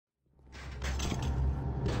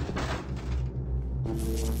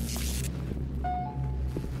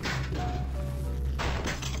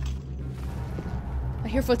I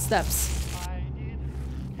hear footsteps.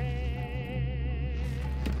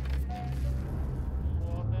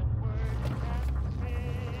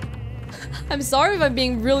 I'm sorry if I'm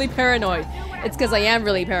being really paranoid. It's because I am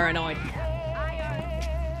really paranoid.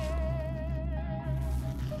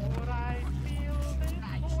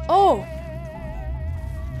 Oh!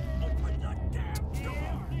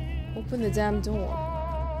 Open the damn door.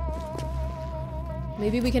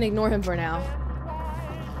 Maybe we can ignore him for now.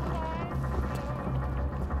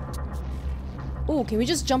 Oh, can we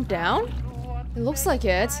just jump down? It looks like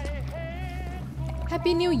it.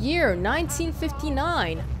 Happy New Year,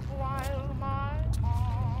 1959.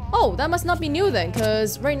 Oh, that must not be new then,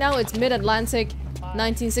 because right now it's mid-Atlantic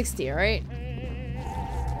 1960, right?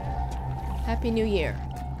 Happy New Year.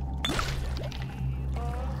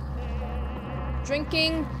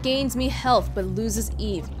 Drinking gains me health, but loses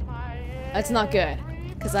Eve. That's not good,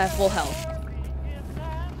 because I have full health.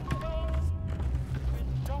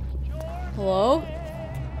 Hello?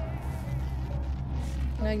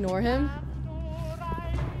 Can I ignore him?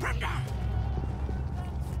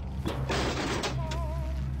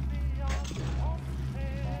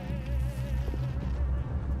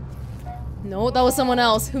 No, that was someone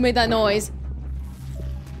else. Who made that noise?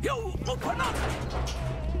 Yo, open up!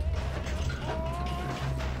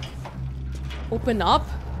 Open up?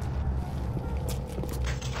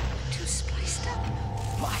 Too spliced up.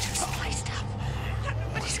 Too spliced up.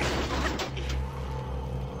 What is going on?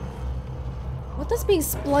 What does being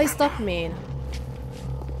spliced up mean?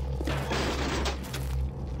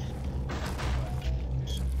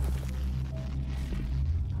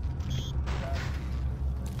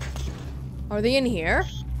 Are they in here?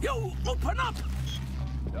 Yo, open up!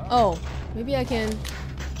 Oh, maybe I can...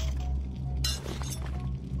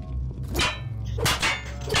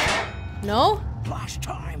 No? Last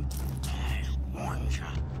time, I warned you.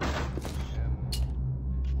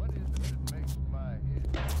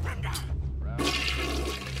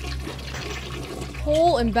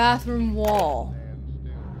 Hole in bathroom wall.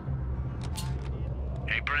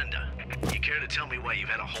 Hey, Brenda. You care to tell me why you've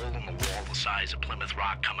had a hole in the wall the size of Plymouth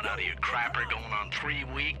Rock coming out of your crapper going on 3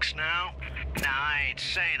 weeks now? Nah, I ain't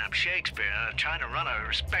saying I'm Shakespeare. I'm trying to run a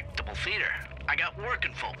respectable theater. I got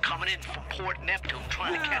working folk coming in from Port Neptune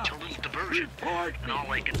trying to catch a loose diversion. And all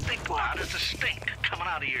they can think about is the stink coming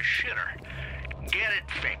out of your shitter. Get it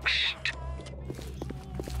fixed.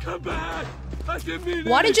 Come back! I didn't mean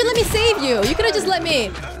Why did you let me save you? You could have just let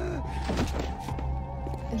me.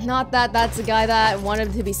 Not that that's the guy that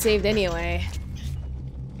wanted to be saved anyway.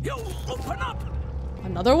 Yo, open up!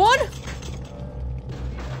 Another one?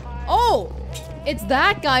 Oh! It's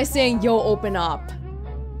that guy saying, yo, open up.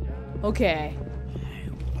 Okay.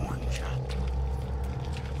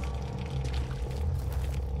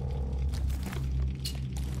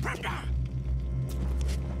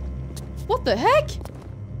 What the heck?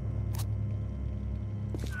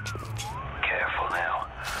 Careful now.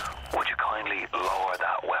 Would you kindly lower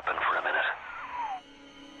that weapon for a minute?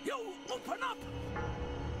 Yo, open up!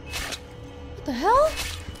 What the hell?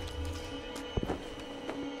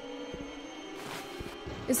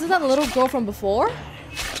 Is this that little girl from before?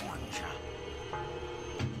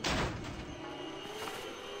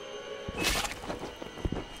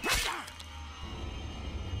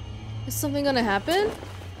 Is something gonna happen?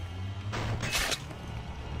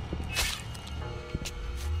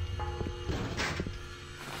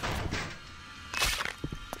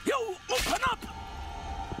 Yo, open up!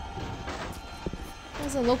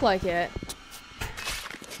 Doesn't look like it.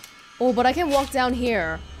 Oh, but I can walk down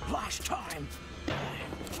here. Last time.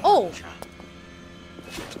 Oh!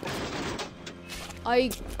 I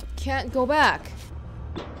can't go back.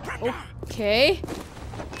 Okay.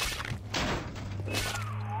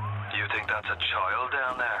 You think that's a child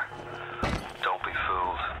down there? Don't be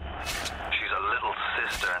fooled. She's a little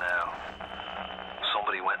sister now.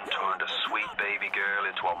 Somebody went and turned a sweet baby girl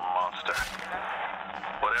into a monster.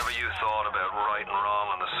 Whatever you thought about right and wrong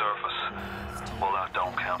on the surface, well, that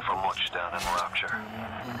don't count for much down in Rapture.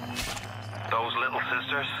 Those little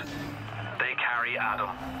sisters, they carry Adam,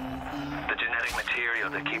 the genetic material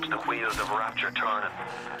that keeps the wheels of Rapture turning.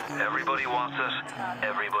 Everybody wants it,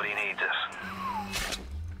 everybody needs it.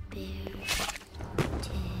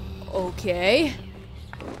 Okay.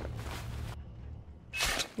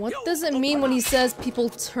 What does it mean when he says people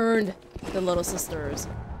turned the little sisters?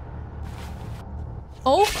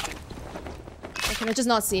 Oh! Or can I just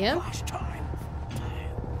not see him?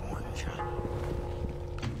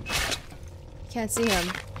 Can't see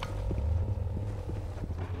him.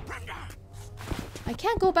 I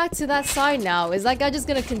can't go back to that side now. Is that guy just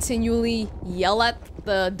gonna continually yell at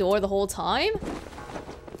the door the whole time?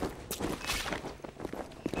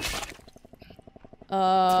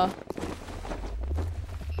 Oh,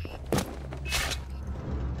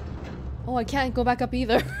 I can't go back up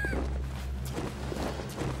either.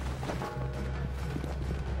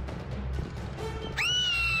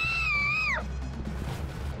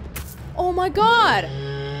 Oh my god!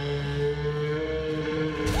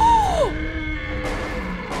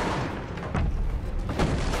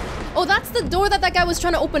 Oh, that's the door that guy was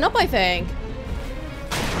trying to open up, I think.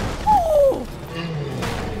 Oh!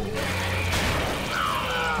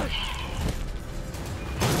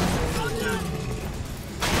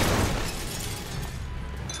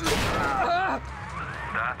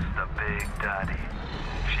 That's the big daddy.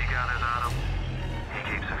 She gathers at him. He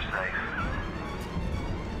keeps her safe.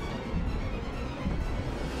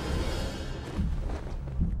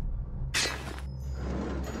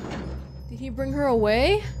 Did he bring her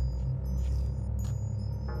away?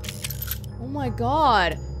 Oh my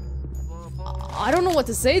god. I don't know what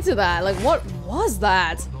to say to that. Like, what was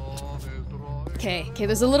that? Okay,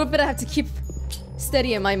 there's a little bit I have to keep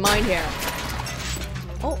steady in my mind here.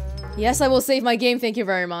 Oh, yes, I will save my game. Thank you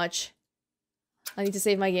very much. I need to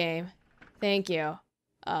save my game. Thank you.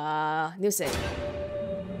 New save.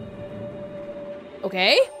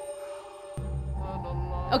 Okay.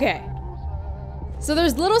 Okay. So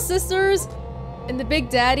there's little sisters and the big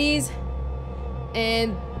daddies,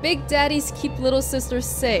 and big daddies keep little sisters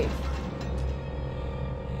safe.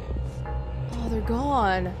 Oh, they're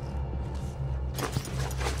gone.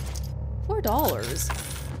 $4.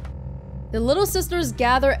 The little sisters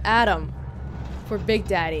gather Adam for Big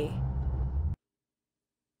Daddy.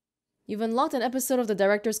 You've unlocked an episode of the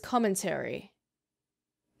director's commentary.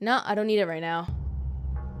 Nah, I don't need it right now.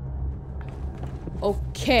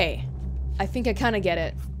 Okay. I think I kind of get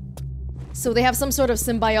it. So they have some sort of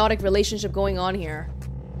symbiotic relationship going on here.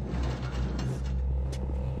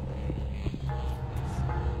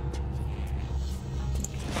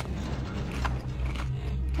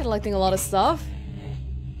 Collecting a lot of stuff.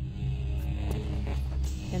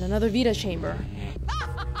 And another Vita chamber.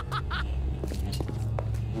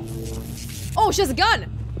 Oh, she has a gun!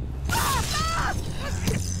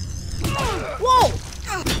 Whoa!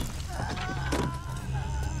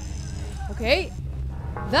 Okay.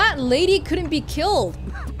 That lady couldn't be killed.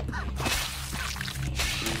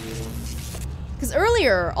 Because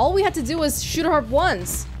earlier, all we had to do was shoot her up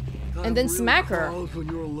once. And then smack her. When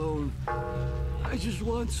you're alone. I just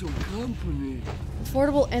want some company.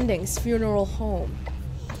 Affordable endings, funeral home.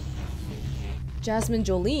 Jasmine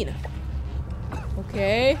Jolene.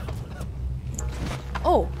 Okay.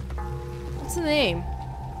 Oh. What's the name?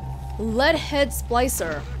 Leadhead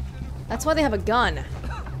Splicer. That's why they have a gun.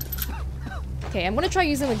 Okay, I'm gonna try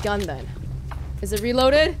using the gun then. Is it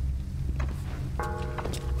reloaded?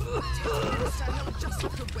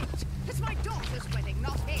 It's my daughter's wedding,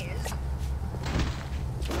 not his.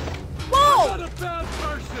 Whoa! I'm not a bad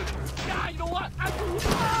person. Yeah, you know what?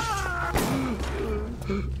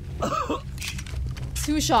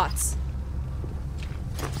 2 shots.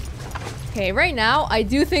 Okay, right now, I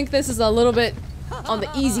do think this is a little bit on the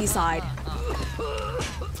easy side.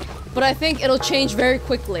 But I think it'll change very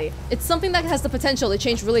quickly. It's something that has the potential to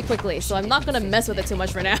change really quickly, so I'm not gonna mess with it too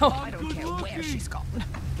much for now. I don't care where she's gone.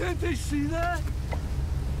 Can't they see that?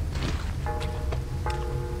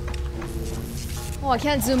 Oh, I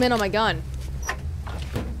can't zoom in on my gun.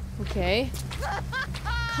 Okay.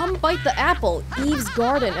 Come bite the apple. Eve's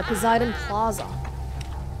Garden at Poseidon Plaza.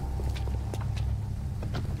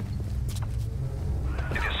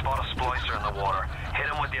 If you spot a splicer in the water, hit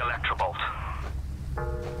him with the electrobolt.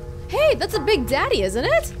 Hey, that's a Big Daddy, isn't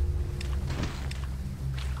it?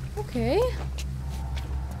 Okay.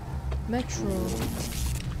 Metro.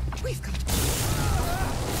 We've got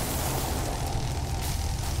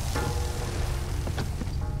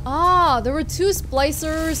Ah, there were 2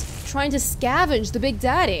 splicers trying to scavenge the Big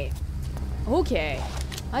Daddy. Okay,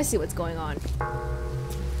 I see what's going on.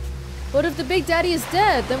 But if the Big Daddy is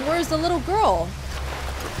dead, then where's the little girl?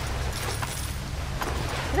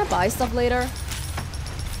 Can I buy stuff later?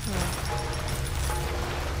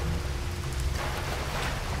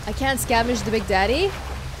 I can't scavenge the Big Daddy?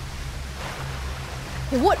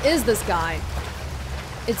 Hey, what is this guy?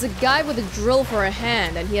 It's a guy with a drill for a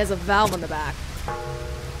hand and he has a valve on the back.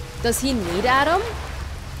 Does he need Adam?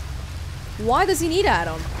 Why does he need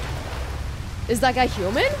Adam? Is that guy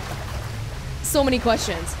human? So many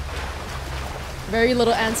questions. Very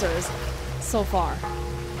little answers so far.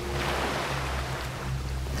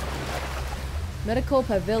 Medical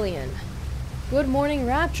Pavilion. Good morning,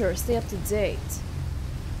 Rapture. Stay up to date.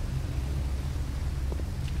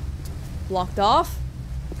 Blocked off.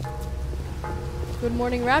 Good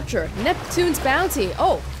morning, Rapture. Neptune's bounty.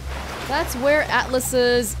 Oh, that's where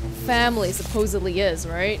Atlas's family supposedly is,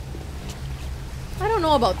 right? I don't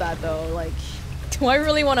know about that though. Like, do I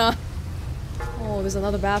really wanna... Oh, there's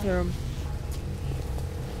another bathroom.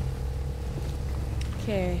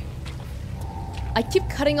 Okay. I keep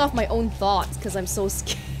cutting off my own thoughts because I'm so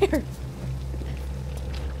scared.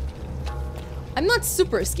 I'm not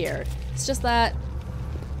super scared. It's just that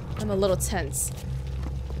I'm a little tense.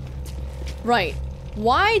 Right.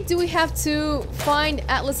 Why do we have to find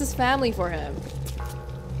Atlas's family for him?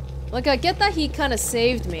 Like, I get that he kind of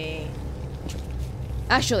saved me.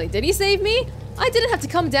 Actually, did he save me? I didn't have to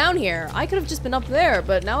come down here. I could have just been up there,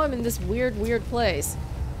 but now I'm in this weird, weird place.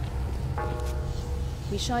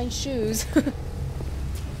 We shine shoes.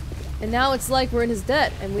 And now it's like we're in his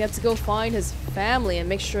debt, and we have to go find his family and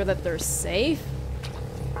make sure that they're safe.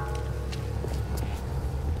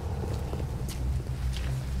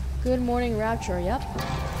 Good morning, Rapture. Yep.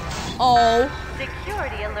 Oh.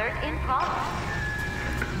 Security alert in progress.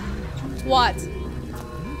 What?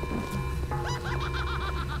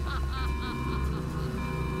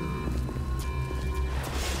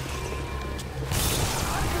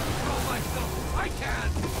 I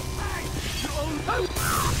can't.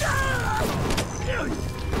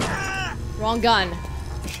 Wrong gun.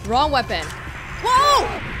 Wrong weapon. Whoa!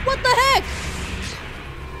 What the heck?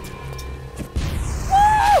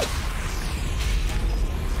 Whoa!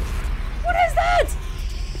 What is that?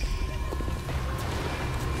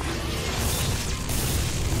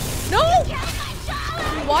 No!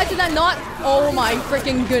 Why did that not? Oh my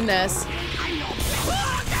freaking goodness.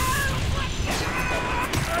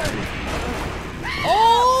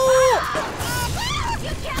 Oh!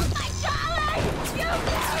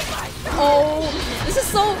 Oh, this is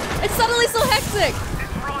so, it's suddenly so hectic.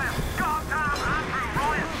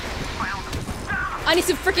 I need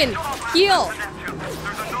to freaking heal.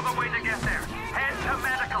 There's another way to get there. Head to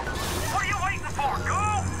medical. What are you waiting for?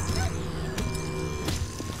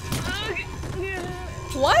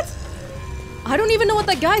 Go! What? I don't even know what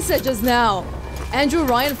that guy said just now. Andrew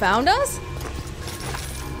Ryan found us?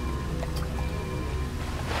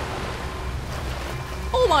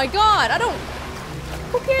 Oh my god, I don't...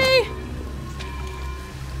 Okay.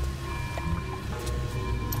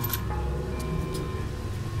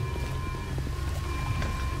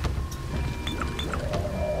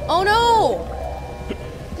 Oh no!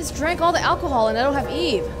 Just drank all the alcohol and I don't have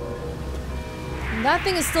Eve. And that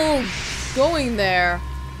thing is still going there.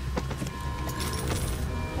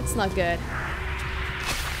 That's not good.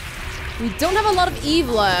 We don't have a lot of Eve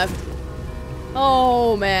left.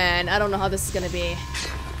 Oh man, I don't know how this is gonna be.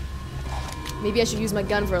 Maybe I should use my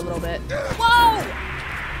gun for a little bit. Whoa!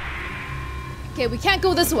 Okay, we can't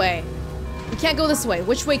go this way. We can't go this way.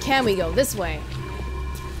 Which way can we go? This way.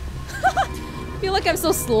 I feel like I'm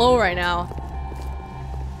so slow right now.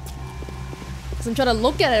 Because I'm trying to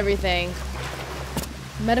look at everything.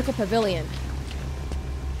 Medical pavilion.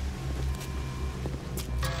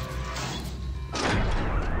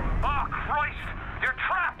 Oh, Christ! You're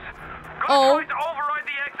trapped! Oh. Try to override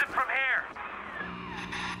the exit from here!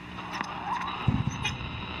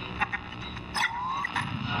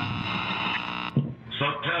 So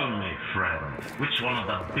tell me, friend, which one of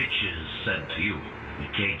the bitches said to you? The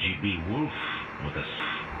KGB wolf or the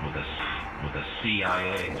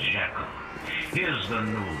CIA jackal? Here's the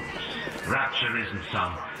news. Rapture isn't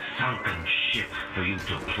some sunken ship for you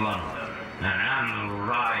to plunder. And Andrew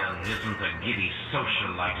Ryan isn't a giddy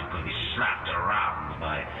socialite who can be slapped around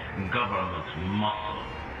by government muscle.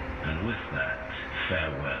 And with that,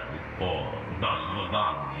 farewell, or до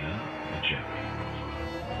свидания, whichever.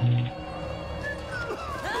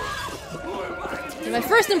 And my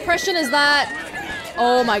first impression is that...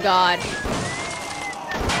 Oh my god.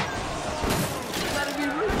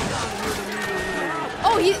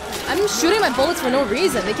 Oh, I'm shooting my bullets for no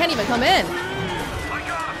reason. They can't even come in. My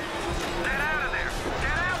God! Get out of there!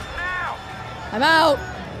 Get out now! I'm out.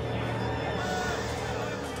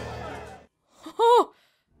 Oh.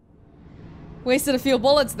 Wasted a few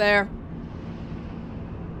bullets there.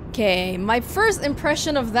 Okay, my first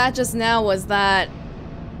impression of that just now was that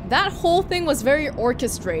that whole thing was very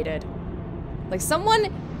orchestrated. Like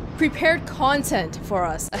someone prepared content for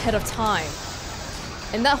us ahead of time.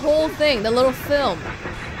 And that whole thing, the little film,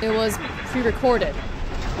 it was pre-recorded.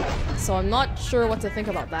 So I'm not sure what to think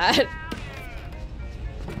about that.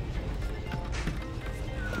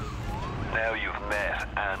 Now you've met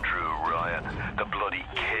Andrew Ryan, the bloody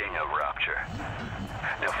king of Rapture.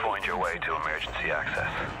 Now find your way to emergency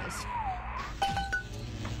access.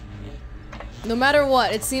 No matter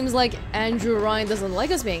what, it seems like Andrew Ryan doesn't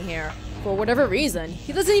like us being here. For whatever reason.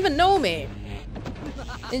 He doesn't even know me.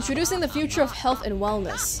 Introducing the future of health and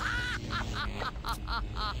wellness.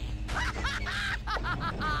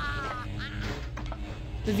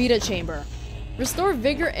 The Vita Chamber. Restore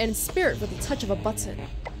vigor and spirit with the touch of a button.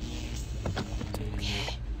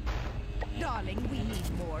 Okay. Darling, we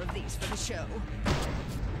need more of these for the show.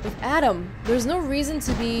 With Adam, there's no reason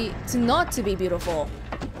to not be beautiful.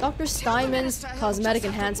 Dr. Steinman's cosmetic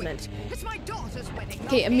enhancement. It's my daughter's wedding.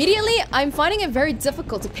 Okay, immediately, I'm finding it very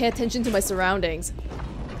difficult to pay attention to my surroundings.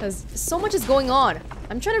 Because so much is going on.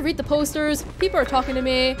 I'm trying to read the posters, people are talking to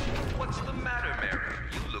me. What's the matter, Mary?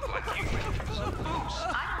 You look like you went through some booze.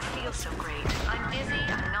 I don't feel so great. I'm dizzy,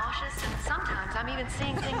 I'm nauseous, and sometimes I'm even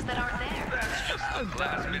seeing things that aren't there. That's just the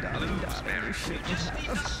plasmid blues, Mary. You just need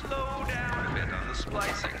to slow down a bit on the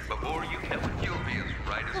splicing. Before you know it, you'll be as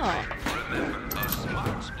right as rain. Remember, a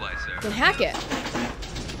smart splicer. Then hack it.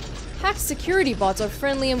 Hack security bots are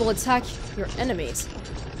friendly and will attack your enemies.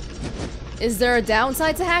 Is there a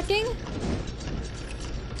downside to hacking?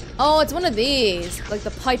 Oh, it's one of these. Like the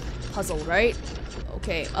pipe puzzle, right?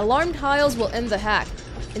 Okay. Alarm tiles will end the hack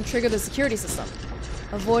and trigger the security system.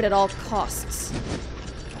 Avoid at all costs.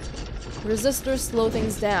 Resistors slow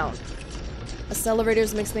things down.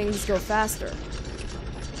 Accelerators makes things go faster.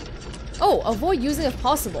 Oh, avoid using if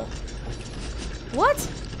possible. What?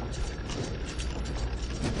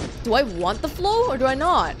 Do I want the flow or do I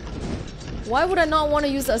not? Why would I not want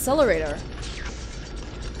to use the accelerator?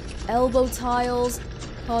 Elbow tiles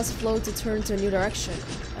cause flow to turn to a new direction.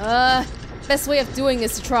 Best way of doing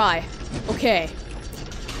is to try. Okay.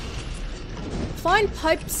 Find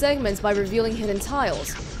pipe segments by revealing hidden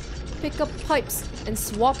tiles. Pick up pipes and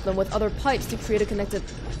swap them with other pipes to create a connected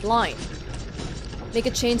line. Make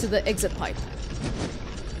a chain to the exit pipe.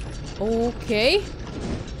 Okay.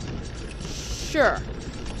 Sure.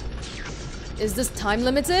 Is this time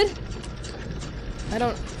limited? I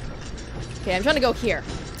don't... Okay, I'm trying to go here.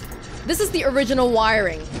 This is the original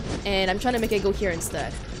wiring, and I'm trying to make it go here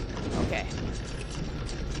instead. Okay.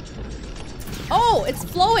 Oh, it's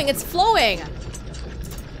flowing, it's flowing!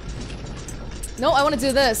 No, I want to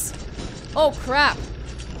do this. Oh, crap.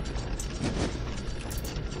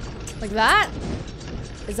 Like that?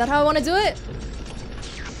 Is that how I want to do it?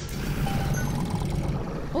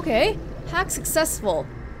 Okay. Hack successful.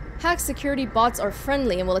 Hack security bots are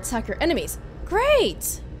friendly and will attack your enemies.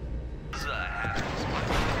 Great!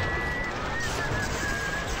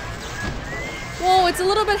 Whoa, it's a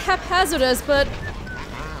little bit haphazardous, but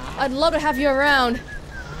I'd love to have you around.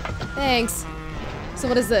 Thanks. So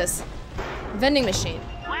what is this? Vending machine.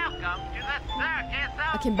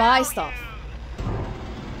 I can buy stuff.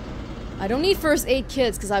 I don't need first aid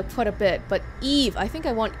kits because I have quite a bit, but Eve. I think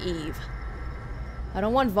I want Eve. I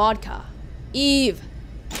don't want vodka. Eve.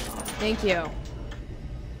 Thank you.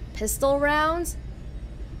 Pistol rounds?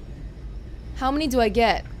 How many do I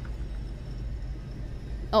get?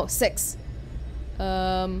 Oh, 6.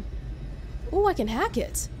 Ooh, I can hack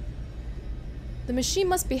it. The machine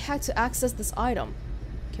must be hacked to access this item.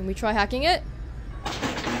 Can we try hacking it?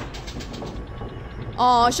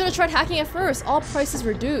 Oh, I should have tried hacking it first. All prices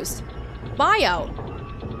reduced. Buyout.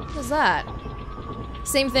 What is that?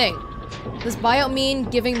 Same thing. Does buyout mean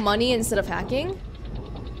giving money instead of hacking?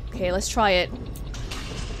 Okay, let's try it.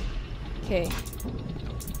 Okay.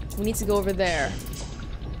 We need to go over there.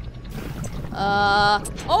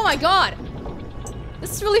 Oh my god!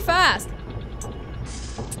 This is really fast.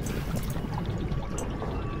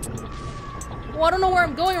 Oh, I don't know where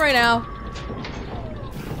I'm going right now.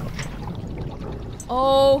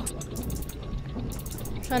 Oh.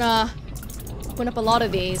 Trying to open up a lot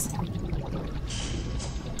of these.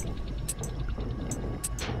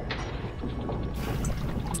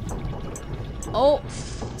 Oh.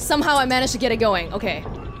 Somehow I managed to get it going. Okay.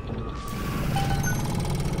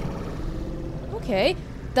 Okay.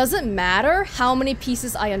 Does it matter how many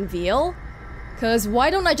pieces I unveil? Because why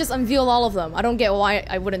don't I just unveil all of them? I don't get why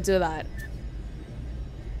I wouldn't do that.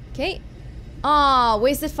 Okay. Ah,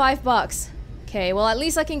 wasted $5. Okay, well at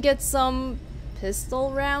least I can get some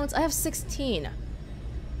pistol rounds. I have 16.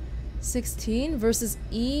 16 versus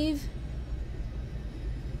Eve.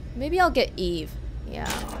 Maybe I'll get Eve. Yeah.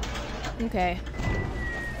 Okay.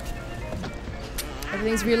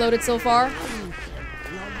 Everything's reloaded so far.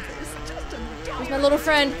 Where's my little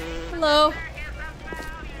friend? Hello.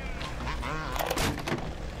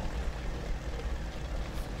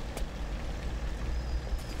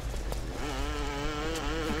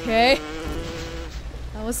 Okay.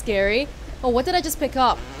 That was scary. Oh, what did I just pick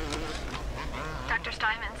up? Dr.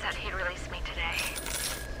 Steinman said he'd release me today.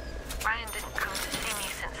 Ryan didn't come to see me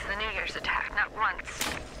since the New Year's attack, not once.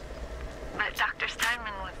 but Dr.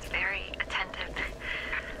 Steinman was very attentive.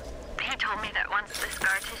 He told me that once the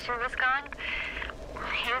scar tissue was gone,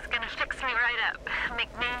 he was gonna fix me right up,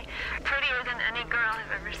 make me prettier than any girl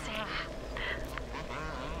I've ever seen.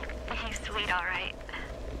 He's sweet, all right.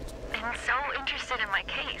 And so interested in my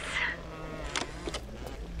case.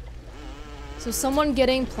 So someone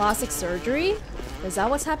getting plastic surgery? Is that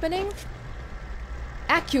what's happening?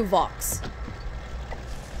 AccuVox.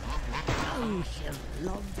 Oh,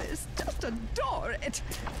 he'll love this. Just adore it.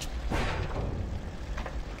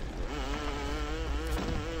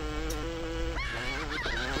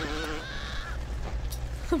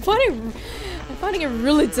 I'm finding it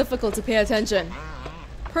really difficult to pay attention.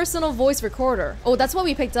 Personal voice recorder. Oh, that's what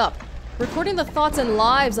we picked up. Recording the thoughts and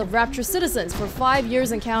lives of Rapture citizens for 5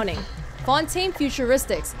 years and counting. Fontaine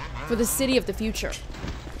Futuristics for the city of the future.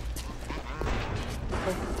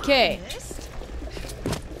 Okay.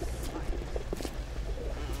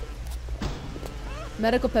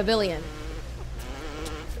 Medical pavilion.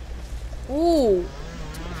 Ooh.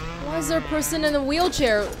 Why is there a person in a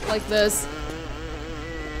wheelchair like this?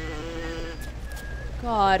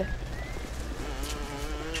 God.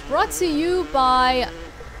 Brought to you by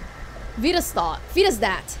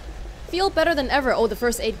Vitastat. Feel better than ever. Oh, the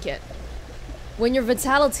first aid kit. When your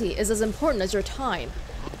vitality is as important as your time.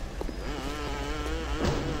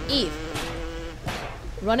 Eve.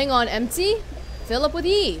 Running on empty? Fill up with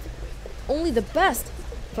Eve. Only the best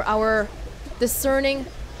for our discerning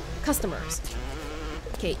customers.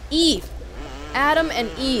 Okay, Eve. Adam and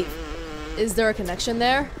Eve. Is there a connection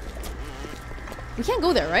there? We can't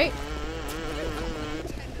go there, right?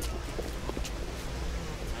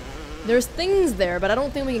 There's things there, but I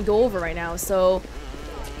don't think we can go over right now, so...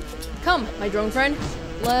 Come, my drone friend.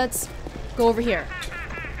 Let's go over here.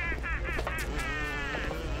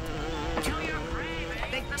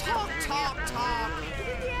 They talk.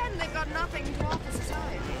 In the end, they've got nothing to offer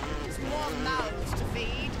society. Just more mouths to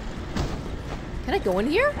feed. Can I go in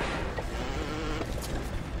here?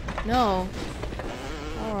 No.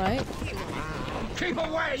 Alright. Keep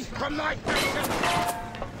away from my patient!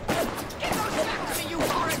 Get those back to me, you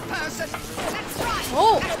horrid person! That's right!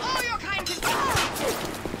 Oh! And all your kind can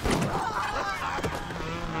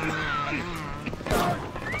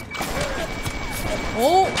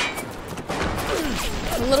Oh!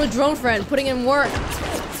 The little drone friend putting in work.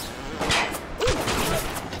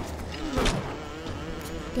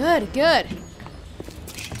 Good, good.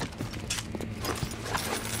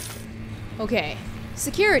 Okay.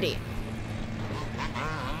 Security.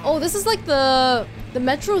 Oh, this is like the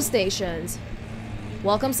metro stations.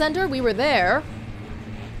 Welcome center, we were there.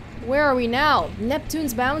 Where are we now?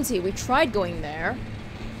 Neptune's Bounty. We tried going there.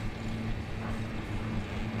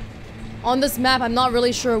 On this map, I'm not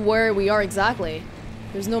really sure where we are exactly.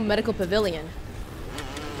 There's no medical pavilion.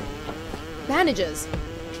 Bandages.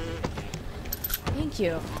 Thank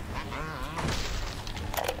you.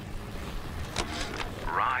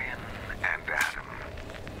 Ryan and Adam.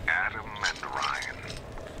 Adam and Ryan.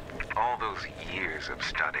 All those years of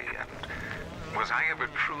study, and was I ever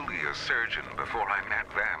truly a surgeon before I met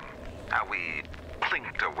them? How we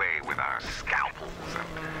plinked away with our scalpels and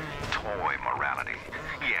toy morality.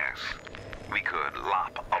 Yes, we could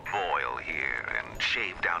lop a boil here and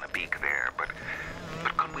shave down a beak there, but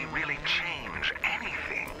could we really change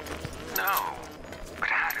anything? No. But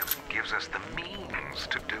Adam gives us the means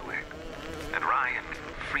to do it. And Ryan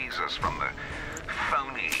frees us from the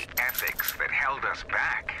phony ethics that held us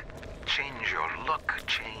back. Change your look,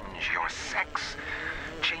 change your sex,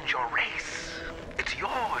 change your race. It's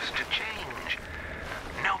yours to change.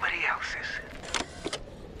 Nobody else's.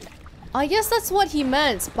 I guess that's what he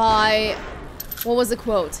meant by... What was the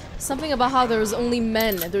quote? Something about how there's only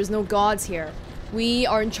men and there's no gods here. We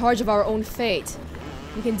are in charge of our own fate.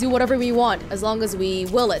 We can do whatever we want as long as we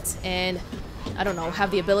will it and, I don't know,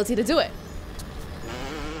 have the ability to do it.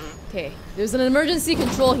 Okay, there's an emergency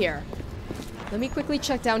control here. Let me quickly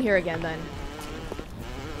check down here again then.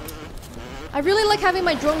 I really like having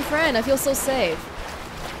my drone friend. I feel so safe.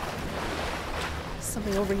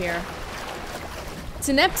 Something over here.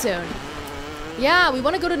 To Neptune. Yeah, we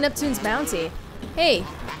want to go to Neptune's Bounty. Hey,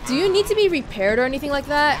 do you need to be repaired or anything like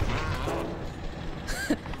that?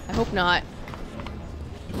 I hope not.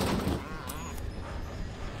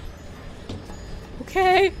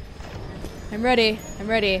 Okay. I'm ready. I'm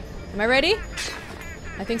ready. Am I ready?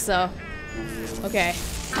 I think so. Okay.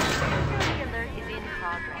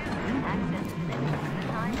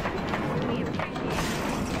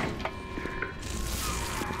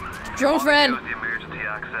 Drone friend. The emergency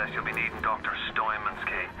access, you'll be needing Dr. Steinman's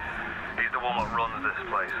key. He's the one that runs this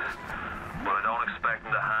place. But I don't expect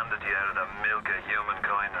him to hand it to you out of the milk of human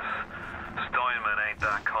kindness.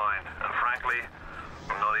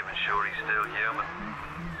 sure he's still human.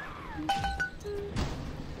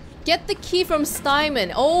 Get the key from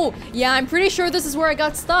Steinman. Oh, yeah, I'm pretty sure this is where I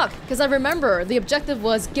got stuck. Because I remember the objective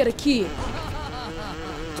was get a key.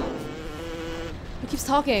 Who keeps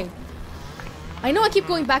talking? I know I keep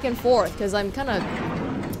going back and forth because I'm kind of...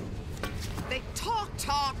 They talk.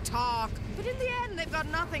 But in the end, they've got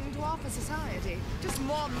nothing to offer society. Just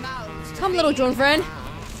more mouths. Come, little drone friend.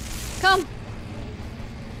 Come.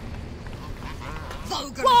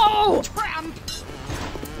 Vulgar. Whoa! Tramp.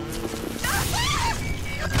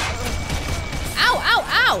 Ow, ow,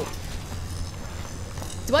 ow!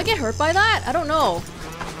 Do I get hurt by that? I don't know.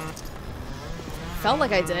 Felt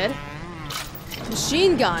like I did.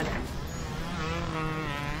 Machine gun.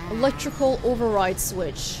 Electrical override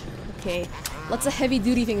switch. Okay. Lots of heavy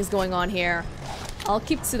duty things going on here. I'll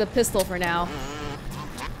keep to the pistol for now.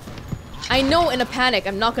 I know in a panic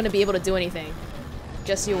I'm not going to be able to do anything.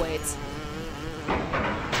 Just you wait.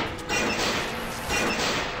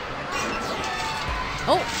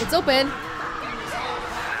 Oh, it's open.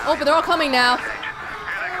 Oh, but they're all coming now.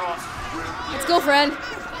 Let's go, friend.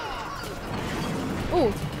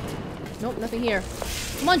 Oh. Nope, nothing here.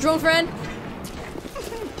 Come on, drone friend.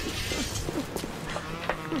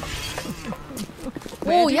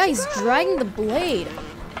 Oh, yeah, he's dragging the blade.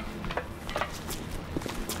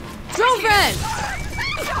 Drone friend!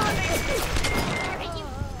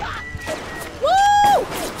 Woo!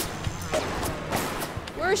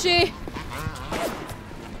 Where is she?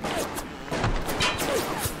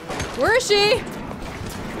 Where is she?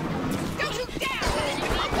 Don't you dare!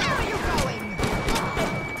 Where are you going?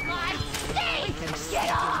 My state! Get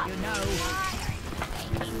off! You know.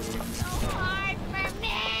 So hard for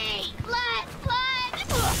me! Blood!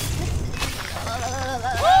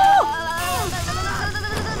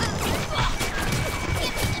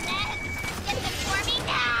 Get them for me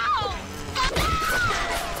now!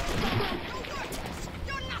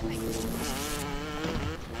 You're nothing!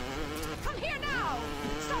 Come here now!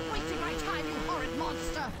 Stop wasting my time, you horrid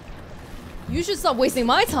monster! You should stop wasting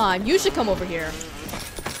my time. You should come over here.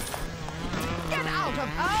 Get out of...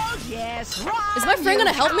 Oh, yes, right! Is my friend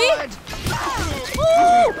gonna help me?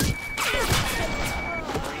 Woo!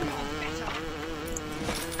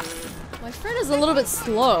 My friend is a little bit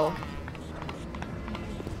slow.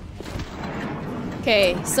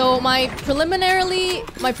 Okay, so my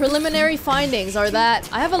preliminary findings are that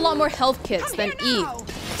I have a lot more health kits than Eve.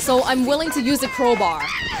 So I'm willing to use a crowbar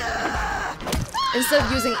instead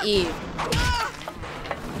of using Eve.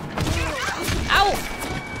 Ow!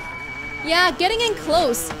 Yeah, getting in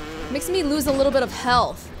close makes me lose a little bit of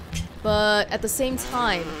health. But at the same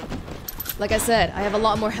time, like I said, I have a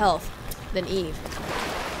lot more health than Eve.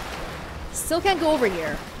 Still can't go over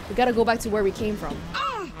here. We gotta go back to where we came from.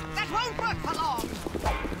 That won't work for long!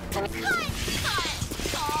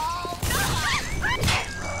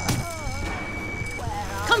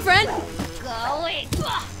 Come, friend! Going.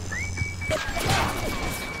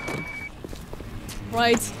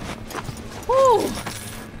 Right. Whew.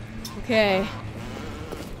 Okay.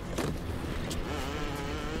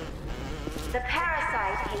 The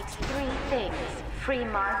parasite hates three things: free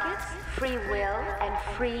markets, free will, and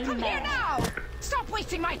free Come here men. now! Stop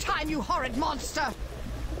wasting my time, you horrid monster!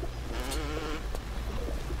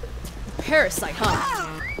 Parasite, huh?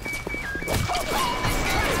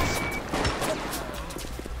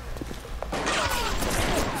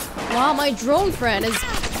 Wow, my drone friend is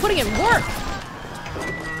putting in work!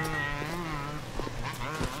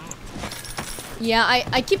 Yeah,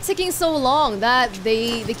 I keep taking so long that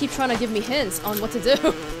they keep trying to give me hints on what to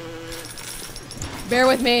do. Bear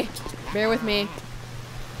with me. Bear with me.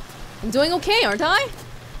 I'm doing okay, aren't I?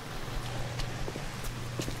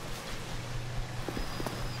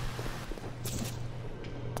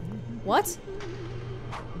 What?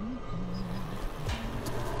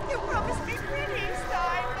 You promised me pretty,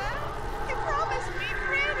 Steinman! You promised me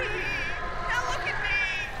pretty! Now look at me!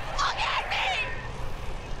 Look at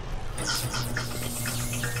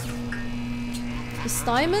me! Is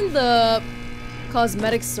Steinman the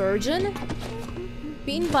cosmetic surgeon?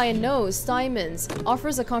 Beaten by a nose, Steinman's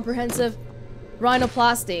offers a comprehensive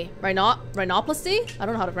rhinoplasty. Rhinoplasty? I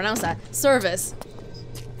don't know how to pronounce that. Service.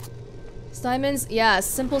 Steinman's, yeah,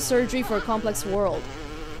 simple surgery for a complex world.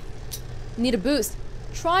 Need a boost?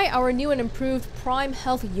 Try our new and improved Prime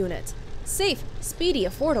Health Unit. Safe, speedy,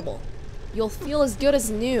 affordable. You'll feel as good as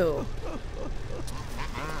new.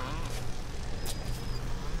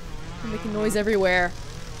 I'm making noise everywhere.